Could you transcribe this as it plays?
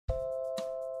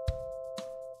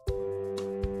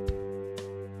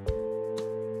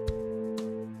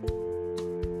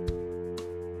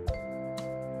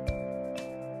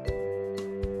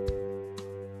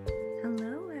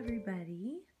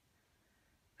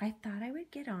I thought I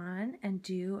would get on and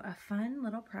do a fun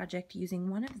little project using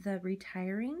one of the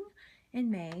Retiring in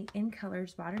May in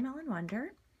Colors Watermelon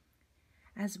Wonder,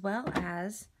 as well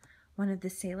as one of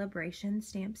the Sale-a-Bration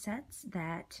stamp sets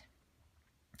that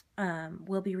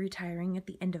will be retiring at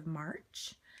the end of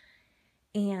March.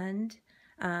 And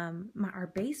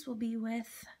our base will be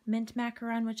with Mint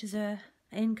Macaron, which is a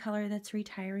in color that's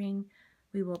retiring.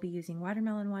 We will be using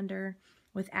Watermelon Wonder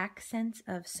with accents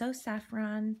of So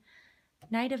Saffron,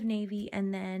 Night of Navy,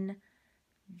 and then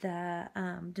the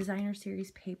designer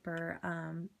series paper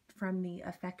from the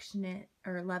Affectionate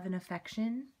or Love and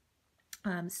Affection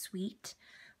suite.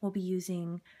 We'll be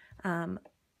using,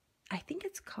 I think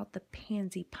it's called the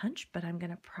Pansy Punch, but I'm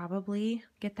going to probably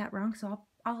get that wrong, so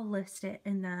I'll list it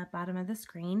in the bottom of the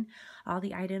screen, all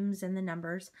the items and the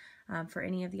numbers for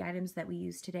any of the items that we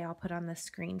use today. I'll put on the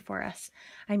screen for us.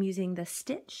 I'm using the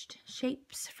Stitched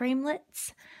Shapes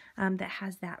Framelits that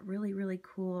has that really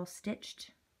cool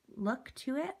stitched look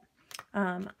to it.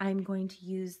 I'm going to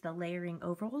use the Layering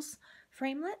Ovals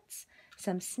Framelits,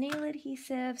 some snail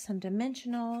adhesive, some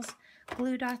dimensionals,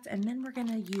 glue dots, and then we're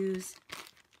going to use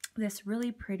this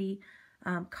really pretty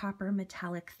copper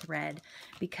metallic thread,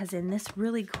 because in this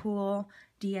really cool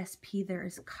DSP there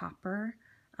is copper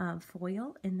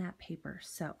foil in that paper.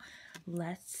 So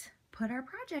let's put our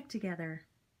project together.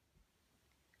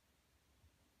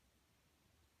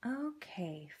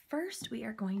 Okay, first we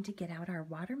are going to get out our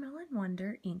Watermelon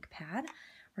Wonder ink pad.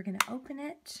 We're going to open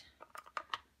it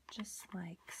just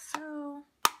like so,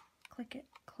 click it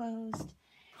closed,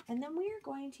 and then we are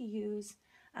going to use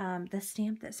the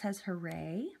stamp that says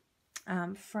Hooray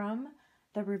from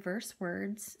the Reverse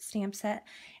Words stamp set.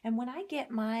 And when I get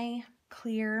my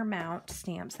clear mount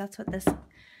stamps, that's what this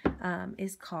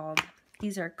is called.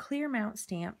 These are clear mount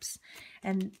stamps,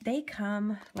 and they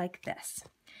come like this.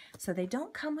 So they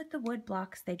don't come with the wood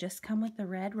blocks, they just come with the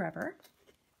red rubber.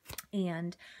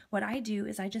 And what I do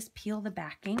is I just peel the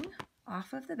backing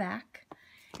off of the back,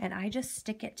 and I just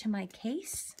stick it to my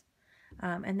case.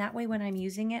 And that way when I'm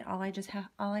using it, all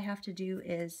I have to do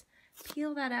is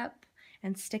peel that up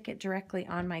and stick it directly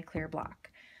on my clear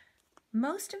block.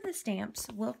 Most of the stamps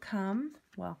will come,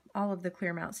 well, all of the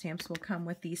clear mount stamps will come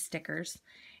with these stickers,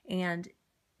 and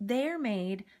they're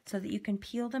made so that you can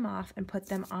peel them off and put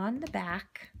them on the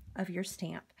back of your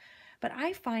stamp. But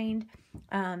I find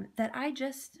that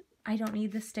I don't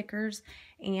need the stickers,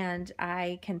 and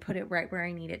I can put it right where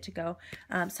I need it to go.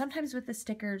 Sometimes with the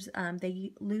stickers,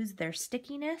 they lose their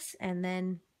stickiness, and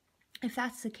then if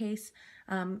that's the case,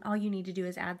 all you need to do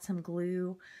is add some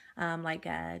glue, like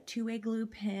a two-way glue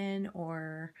pen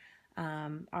or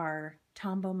our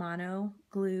Tombow Mono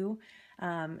glue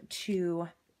to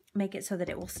make it so that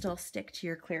it will still stick to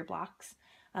your clear blocks.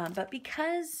 But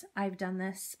because I've done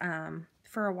this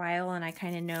for a while and I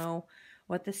kind of know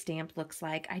what the stamp looks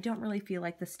like, I don't really feel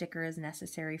like the sticker is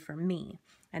necessary for me,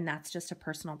 and that's just a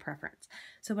personal preference.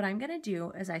 So what I'm going to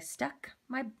do is I stuck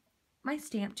my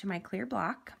stamp to my clear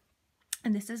block,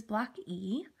 and this is block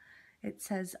E. It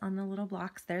says on the little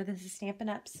blocks there, this is Stampin'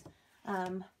 Up's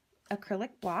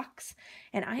acrylic blocks,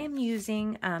 and I am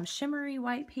using shimmery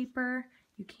white paper.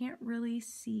 You can't really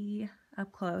see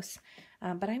up close,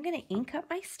 but I'm going to ink up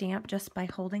my stamp just by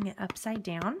holding it upside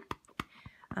down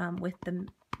with the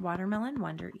Watermelon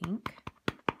Wonder ink.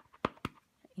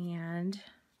 And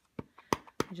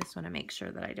I just want to make sure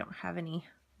that I don't have any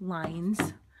lines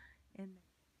in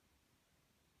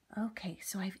there. Okay,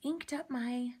 so I've inked up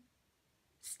my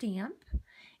stamp,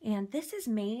 and this is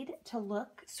made to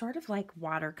look sort of like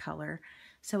watercolor.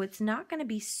 So it's not going to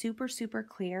be super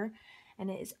clear,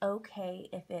 and it is okay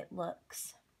if it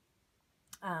looks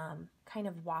kind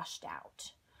of washed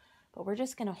out. But we're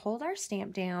just going to hold our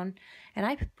stamp down, and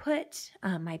I put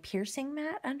my piercing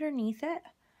mat underneath it,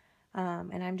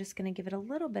 and I'm just going to give it a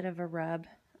little bit of a rub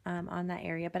on that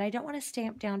area. But I don't want to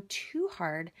stamp down too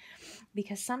hard,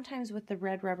 because sometimes with the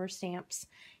red rubber stamps,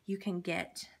 you can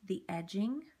get the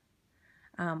edging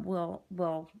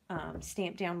will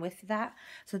stamp down with that.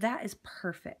 So that is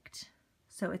perfect.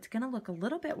 So it's going to look a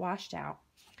little bit washed out,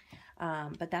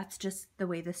 but that's just the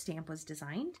way the stamp was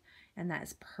designed, and that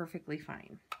is perfectly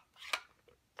fine.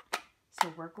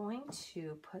 So we're going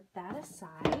to put that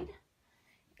aside,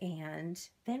 and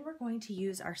then we're going to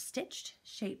use our Stitched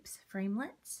Shapes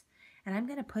Framelits, and I'm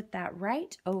going to put that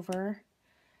right over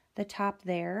the top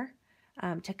there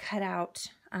to cut out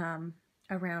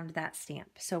around that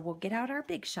stamp. So we'll get out our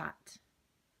Big Shot.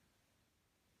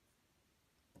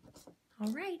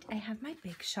 All right, I have my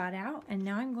Big Shot out, and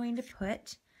now I'm going to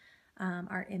put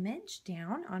our image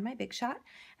down on my Big Shot,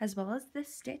 as well as the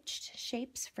Stitched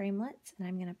Shapes Framelits, and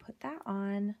I'm going to put that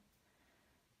on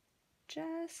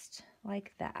just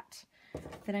like that.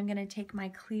 Then I'm going to take my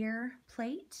clear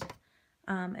plate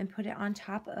and put it on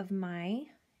top of my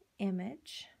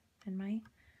image and my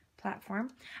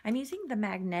platform. I'm using the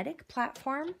magnetic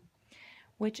platform,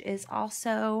 which is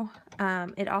also,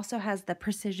 it also has the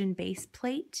precision base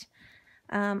plate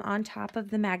on top of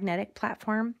the magnetic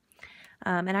platform.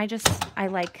 And I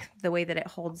like the way that it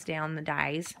holds down the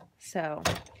dies. So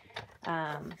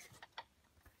I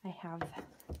have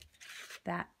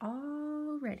that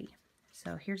all ready.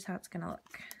 So here's how it's going to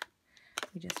look.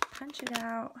 You just punch it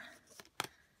out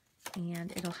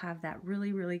and it'll have that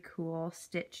really, really cool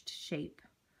stitched shape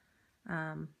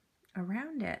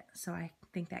around it. So I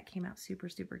think that came out super,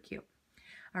 super cute.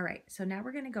 All right, so now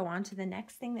we're going to go on to the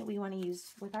next thing that we want to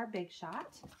use with our Big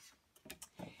Shot.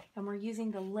 And we're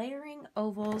using the Layering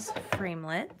Ovals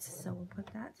framelits. So we'll put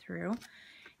that through.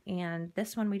 And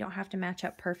this one we don't have to match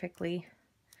up perfectly.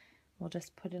 We'll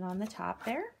just put it on the top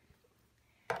there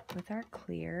with our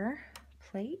clear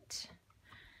plate.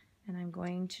 And I'm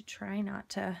going to try not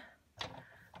to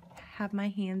have my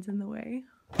hands in the way.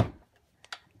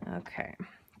 Okay,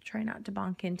 try not to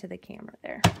bonk into the camera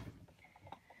there.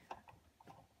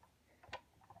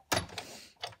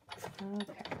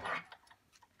 Okay,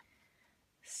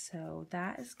 so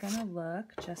that is going to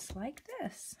look just like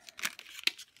this.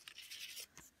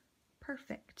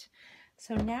 Perfect.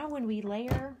 So now when we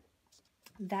layer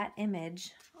that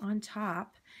image on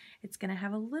top, it's going to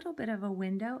have a little bit of a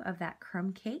window of that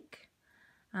crumb cake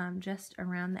just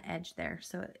around the edge there.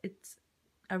 So it's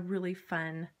a really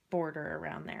fun border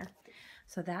around there.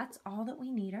 So that's all that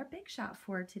we need our Big Shot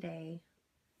for today.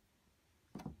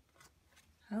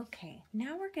 Okay,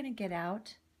 now we're going to get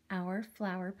out our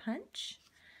flower punch.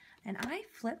 And I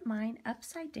flip mine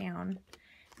upside down.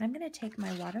 And I'm going to take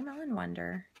my Watermelon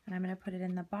Wonder and I'm going to put it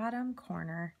in the bottom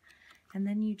corner. And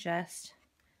then you just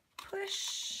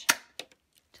push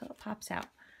till it pops out.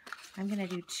 I'm going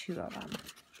to do 2 of them.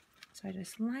 So I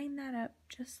just line that up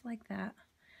just like that.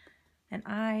 And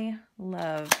I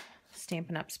love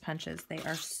Stampin' Up's punches. They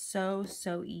are so,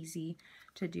 so easy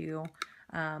to do.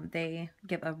 They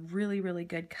give a really, really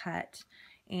good cut.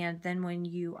 And then when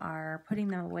you are putting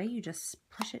them away, you just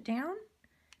push it down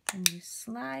and you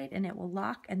slide and it will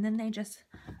lock. And then they just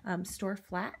store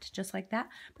flat just like that.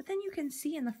 But then you can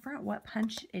see in the front what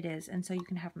punch it is. And so you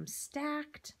can have them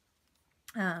stacked.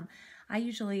 I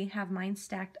usually have mine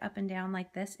stacked up and down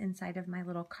like this inside of my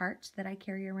little cart that I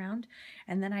carry around.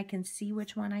 And then I can see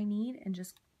which one I need and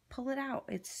just pull it out.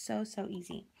 It's so, so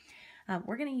easy.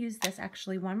 We're going to use this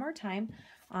actually one more time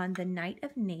on the Night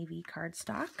of Navy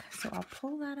cardstock. So I'll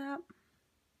pull that up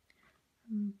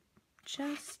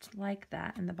just like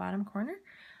that in the bottom corner.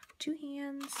 2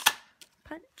 hands,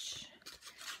 punch,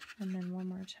 and then one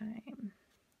more time.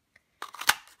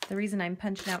 The reason I'm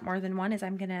punching out more than one is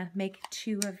I'm going to make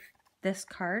 2 of this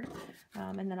card,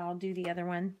 and then I'll do the other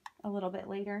one a little bit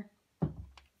later.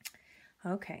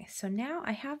 Okay, so now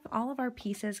I have all of our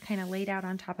pieces kind of laid out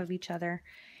on top of each other,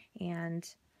 and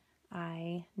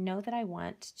I know that I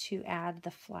want to add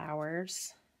the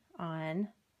flowers on.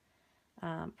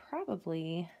 We'll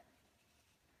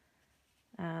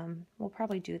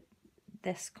probably do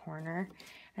this corner,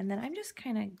 and then I'm just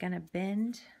kind of gonna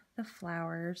bend the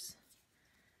flowers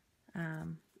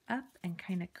up and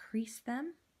kind of crease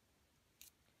them,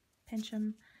 pinch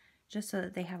them just so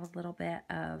that they have a little bit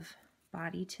of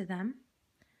body to them.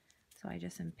 So I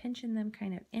just am pinching them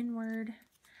kind of inward.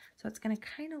 So it's going to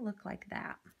kind of look like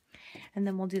that. And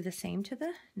then we'll do the same to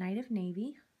the Night of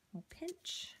Navy. We'll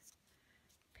pinch,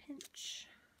 pinch,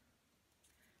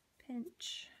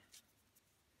 pinch.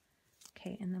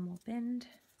 Okay, and then we'll bend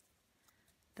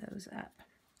those up.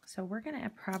 So we're going to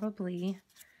probably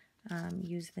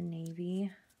use the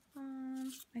navy.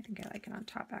 I think I like it on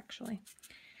top actually.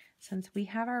 Since we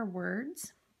have our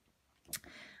words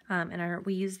and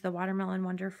we use the Watermelon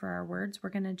Wonder for our words, we're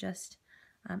going to just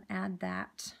add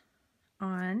that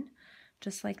on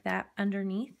just like that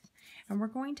underneath. And we're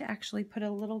going to actually put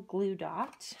a little glue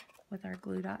dot with our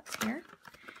glue dots here.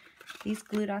 These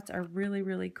glue dots are really,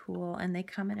 really cool, and they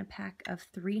come in a pack of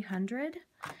 300,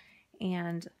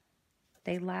 and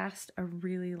they last a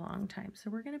really long time. So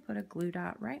we're going to put a glue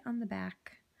dot right on the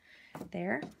back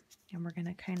there, and we're going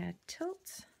to kind of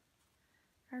tilt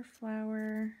our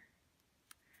flower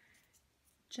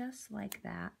just like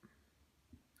that.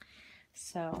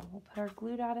 So we'll put our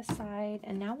glue dot aside,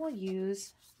 and now we'll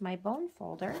use my bone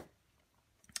folder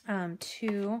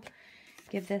to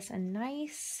give this a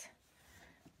nice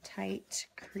tight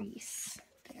crease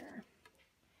there.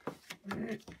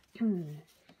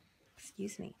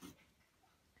 Excuse me.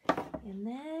 And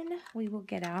then we will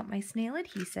get out my snail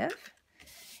adhesive,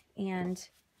 and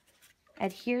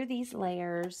adhere these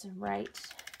layers right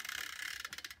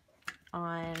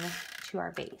on to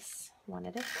our base, one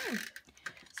at a time.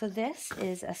 So this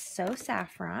is a So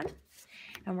Saffron,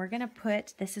 and we're gonna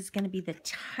put, this is gonna be the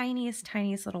tiniest,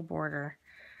 tiniest little border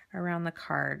around the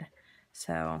card.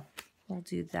 So we'll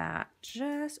do that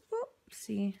just,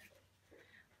 oopsie.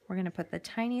 We're gonna put the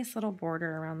tiniest little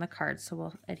border around the card. So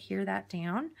we'll adhere that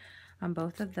down on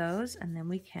both of those, and then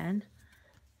we can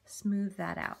smooth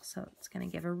that out. So it's gonna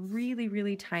give a really,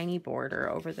 really tiny border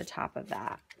over the top of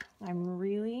that. I'm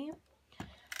really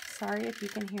sorry if you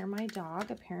can hear my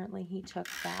dog. Apparently he took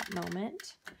that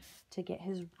moment to get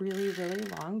his really, really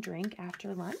long drink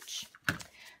after lunch.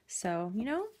 So, you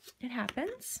know, it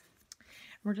happens.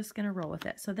 We're just gonna roll with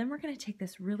it. So then we're gonna take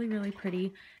this really, really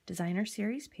pretty designer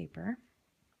series paper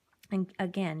and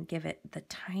again, give it the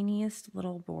tiniest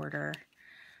little border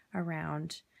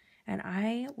around. And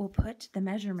I will put the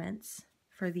measurements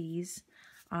for these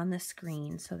on the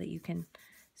screen so that you can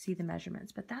see the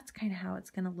measurements. But that's kind of how it's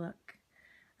gonna look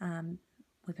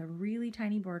with a really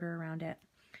tiny border around it.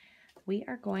 We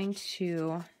are going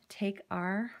to take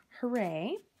our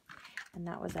Hooray, and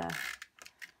that was a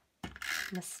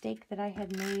mistake that I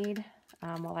had made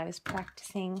while I was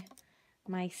practicing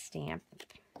my stamp,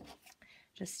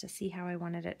 just to see how I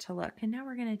wanted it to look. And now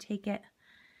we're going to take it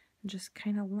and just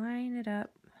kind of line it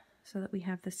up so that we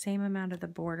have the same amount of the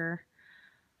border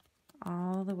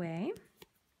all the way.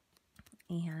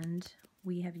 And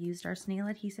we have used our snail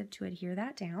adhesive to adhere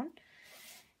that down.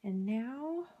 And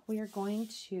now we are going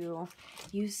to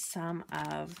use some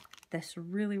of this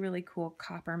really, really cool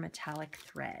copper metallic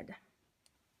thread.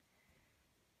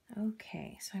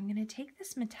 Okay, so I'm going to take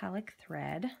this metallic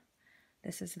thread.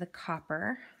 This is the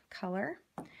copper color.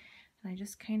 And I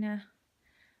just kind of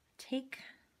take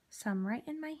some right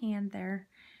in my hand there,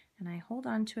 and I hold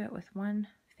on to it with one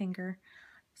finger.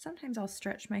 Sometimes I'll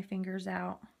stretch my fingers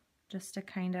out just to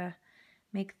kind of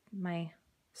make my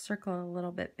circle a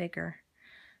little bit bigger.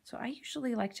 So I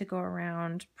usually like to go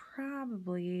around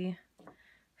probably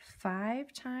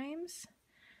 5 times.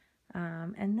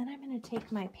 And then I'm going to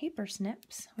take my paper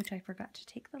snips, which I forgot to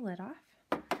take the lid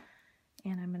off,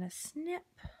 and I'm going to snip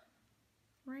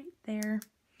right there.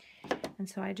 And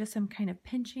so I just am kind of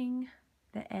pinching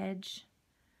the edge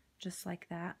just like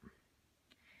that.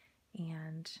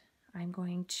 And I'm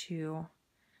going to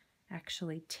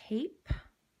actually tape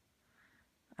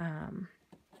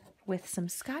with some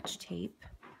Scotch tape.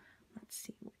 Let's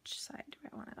see, which side do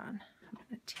I want it on? I'm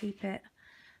going to tape it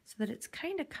so that it's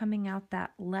kind of coming out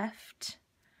that left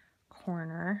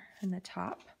corner in the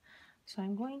top. So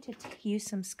I'm going to use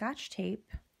some Scotch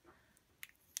tape,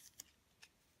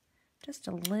 just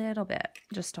a little bit,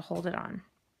 just to hold it on.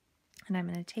 And I'm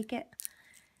going to take it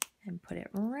and put it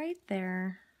right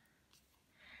there.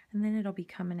 And then it'll be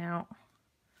coming out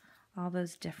all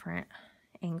those different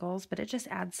angles, but it just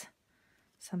adds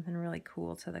something really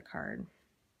cool to the card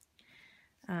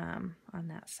on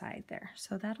that side there.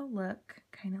 So that'll look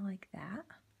kind of like that.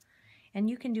 And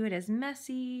you can do it as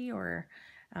messy or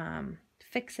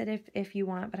fix it if you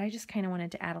want, but I just kind of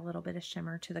wanted to add a little bit of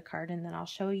shimmer to the card, and then I'll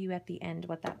show you at the end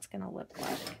what that's going to look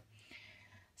like.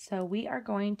 So we are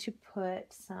going to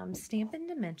put some Stampin'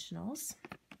 Dimensionals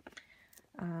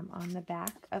on the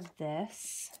back of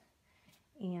this,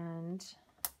 and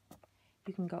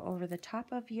you can go over the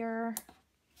top of your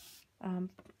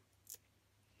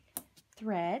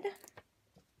thread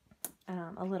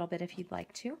a little bit if you'd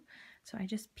like to. So I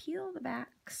just peel the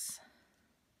backs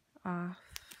off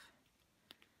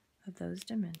of those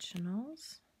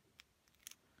dimensionals,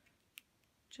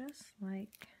 just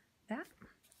like that.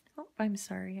 Oh, I'm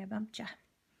sorry, I bumped ya.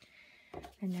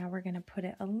 And now we're going to put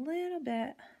it a little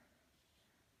bit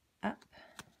up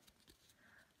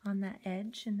on that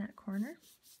edge in that corner.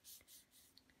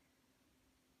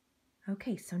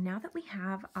 Okay, so now that we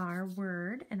have our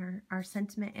word and our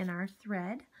sentiment and our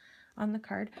thread on the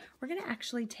card, we're going to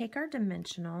actually take our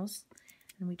dimensionals,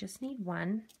 and we just need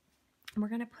one, and we're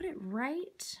going to put it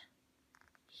right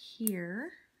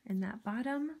here in that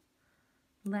bottom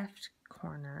left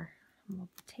corner. And we'll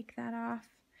take that off,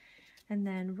 and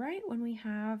then right when we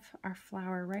have our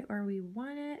flower right where we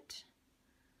want it,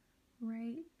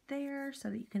 right there, so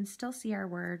that you can still see our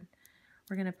word,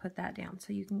 we're going to put that down.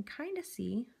 So you can kind of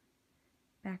see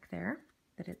back there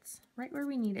that it's right where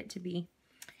we need it to be.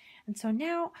 And so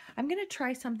now I'm going to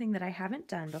try something that I haven't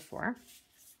done before.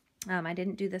 I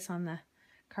didn't do this on the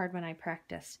card when I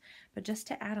practiced, but just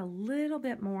to add a little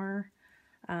bit more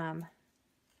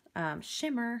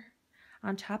shimmer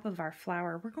on top of our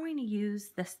flower, we're going to use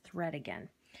this thread again.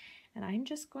 And I'm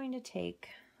just going to take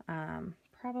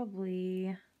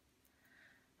probably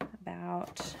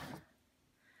about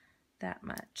that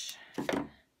much.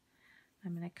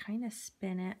 I'm going to kind of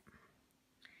spin it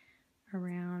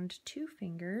around 2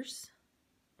 fingers,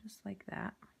 just like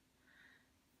that.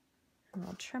 And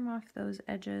we'll trim off those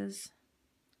edges.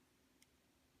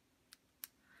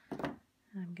 And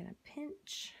I'm going to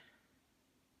pinch.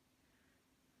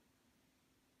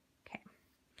 Okay,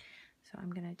 so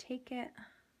I'm going to take it,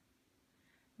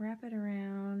 wrap it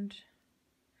around,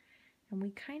 and we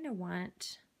kind of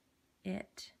want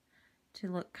it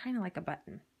to look kind of like a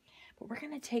button. But we're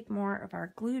going to take more of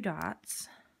our glue dots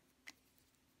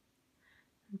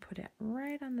and put it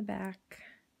right on the back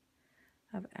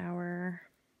of our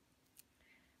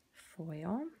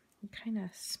foil and kind of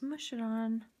smush it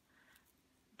on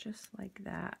just like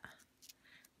that.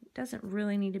 It doesn't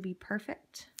really need to be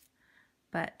perfect,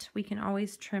 but we can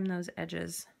always trim those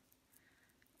edges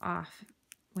off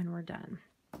when we're done.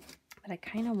 But I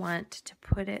kind of want to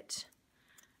put it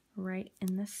right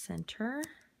in the center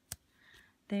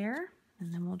there,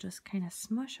 and then we'll just kind of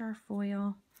smush our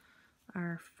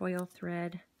foil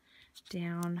thread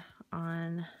down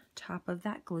on top of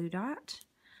that glue dot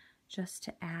just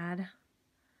to add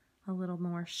a little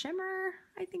more shimmer.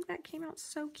 I think that came out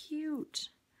so cute.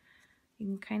 You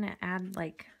can kind of add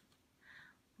like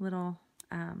little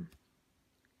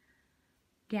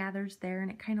gathers there, and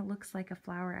it kind of looks like a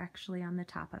flower actually on the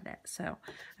top of it. So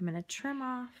I'm going to trim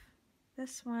off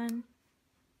this one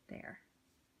there,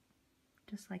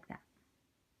 just like that.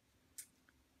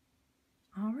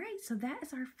 All right, so that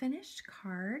is our finished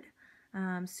card.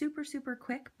 Super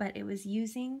quick, but it was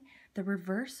using the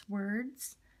reverse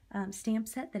words stamp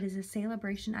set that is a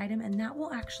Sale-a-Bration item, and that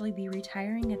will actually be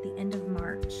retiring at the end of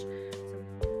March.